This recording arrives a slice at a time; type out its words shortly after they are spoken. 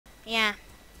Yeah.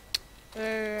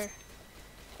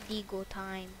 Digo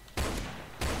time.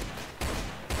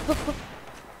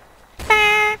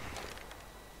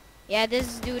 Yeah,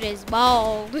 this dude is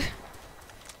bald.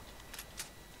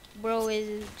 Bro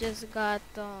is just got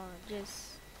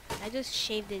I just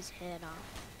shaved his head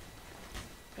off.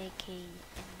 AK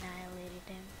annihilated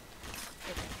him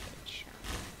with a headshot.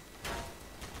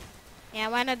 Yeah,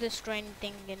 why not destroy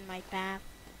anything in my path?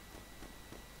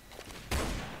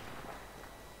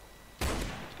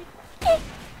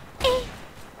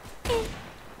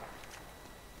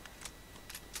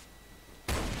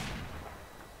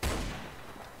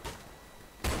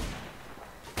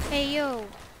 Hey yo,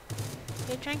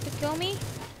 you're trying to kill me?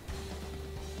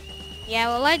 Yeah,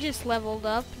 well I just leveled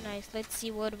up. Nice, let's see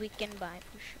what we can buy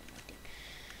for sure.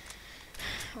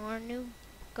 Our new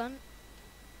gun.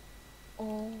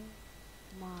 Oh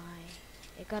my,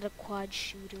 I got a quad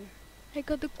shooter. I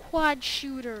got the quad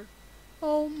shooter.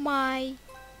 Oh my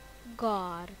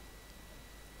god.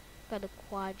 Got a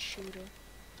quad shooter.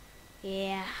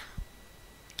 Yeah.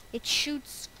 It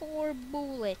shoots 4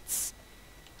 bullets.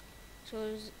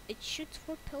 So it shoots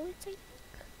 4 pellets, I think?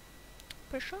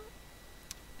 Per shot?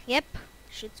 Yep.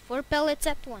 Shoots 4 pellets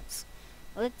at once.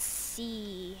 Let's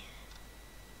see.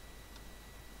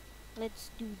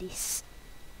 Let's do this.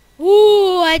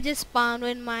 Ooh, I just spawned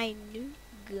with my new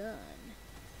gun.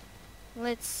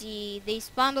 Let's see. They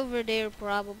spawned over there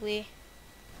probably.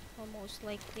 Or most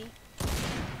likely.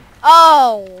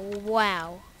 Oh,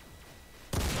 wow.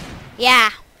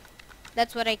 Yeah.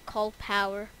 That's what I call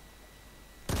power.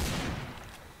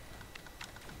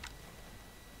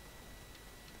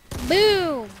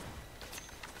 Boom!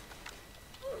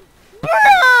 Bro!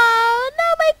 No,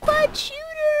 my quad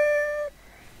shooter!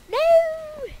 No!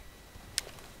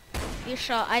 You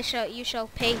shall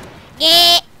pay.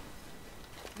 Yeah!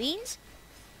 Beans?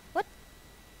 What?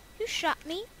 You shot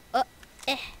me?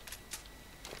 Eh.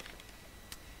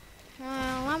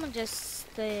 Well, I'ma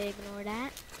just ignore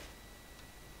that.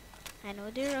 I know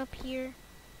they're up here.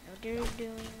 I know they're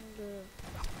doing the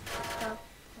stuff.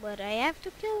 But I have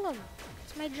to kill them.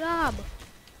 It's my job.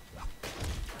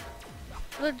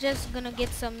 We're just gonna get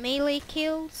some melee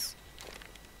kills.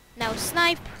 Now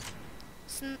snipe.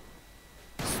 Snipe.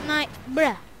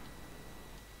 Bruh.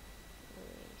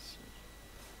 Where is he?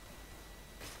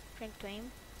 Trying to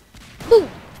aim. Boom!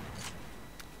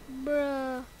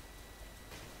 Bruh.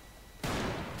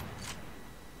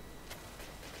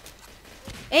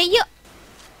 Hey, yo!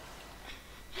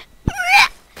 Bruh!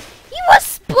 He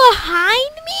was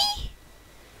behind me?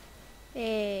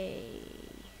 Hey.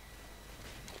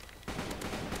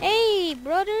 Hey,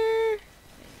 brother!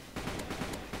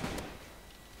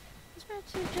 This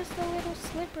match is just a little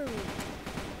slippery.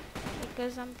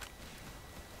 Because I'm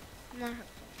not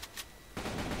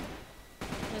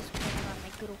just putting on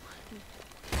my good.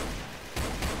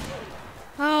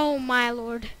 Oh my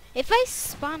lord. If I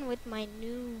spawn with my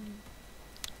new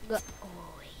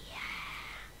oh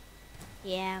yeah.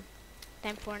 Yeah.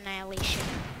 Time for annihilation.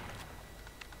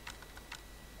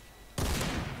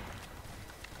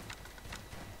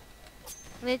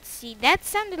 Let's see. That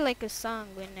sounded like a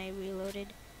song when I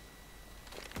reloaded.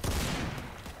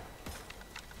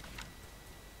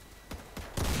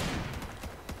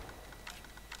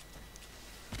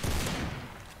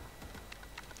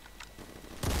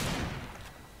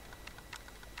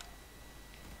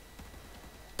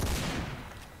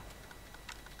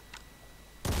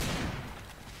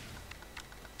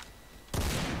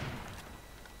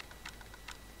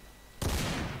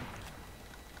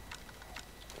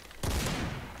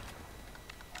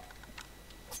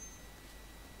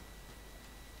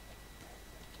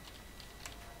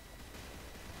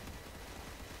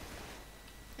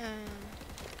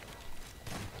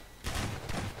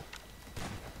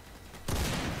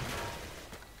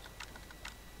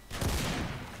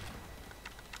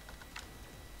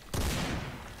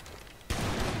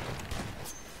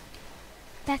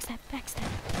 Backstab, backstab.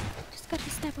 Just got to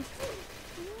stab him.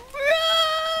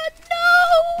 No!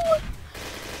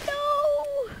 No!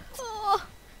 Oh,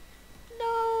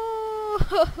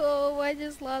 no! I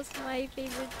just lost my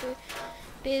favorite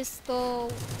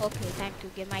pistol. Okay, time to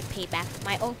get my payback.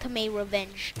 My ultimate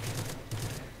revenge.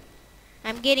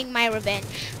 I'm getting my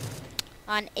revenge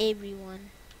on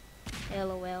everyone.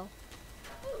 LOL.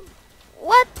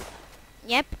 What?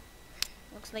 Yep.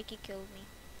 Looks like he killed me.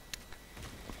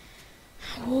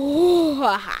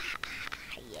 Oh,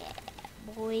 yeah,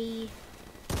 boy.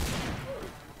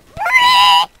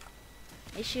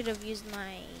 I should have used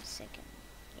my second.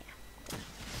 Yeah.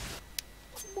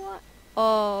 What?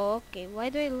 Oh, okay. Why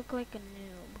do I look like a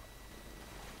noob?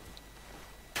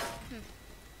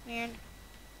 Man.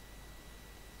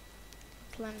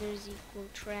 Slenders equal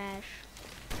trash.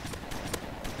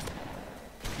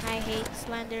 I hate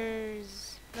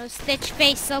Slenders. No Stitch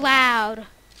Face allowed.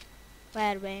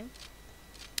 By the way,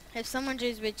 if someone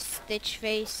joins with Stitch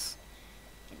Face,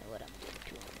 you know what I'm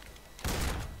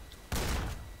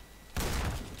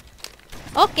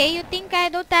doing. Okay, you think I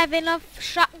don't have enough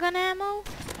shotgun ammo?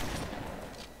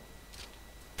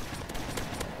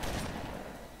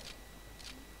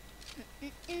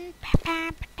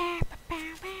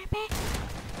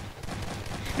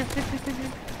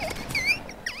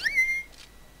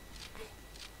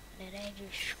 Did I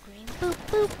just scream? Boop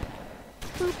boop.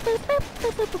 Boop boop boop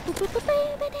boop boop boop boop boop.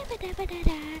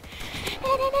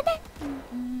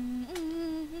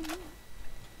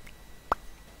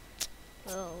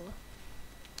 Oh.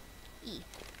 E.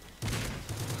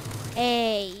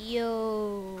 Hey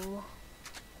yo.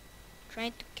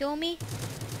 Trying to kill me?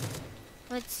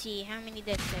 Let's see how many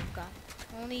deaths I've got.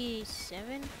 Only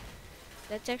 7?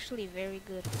 That's actually very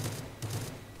good.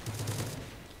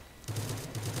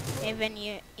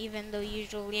 Even though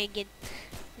usually I get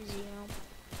 0.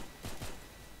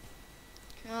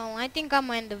 Well, I think I'm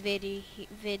gonna end the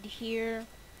vid here.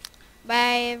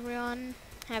 Bye everyone.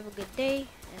 Have a good day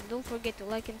and don't forget to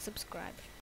like and subscribe.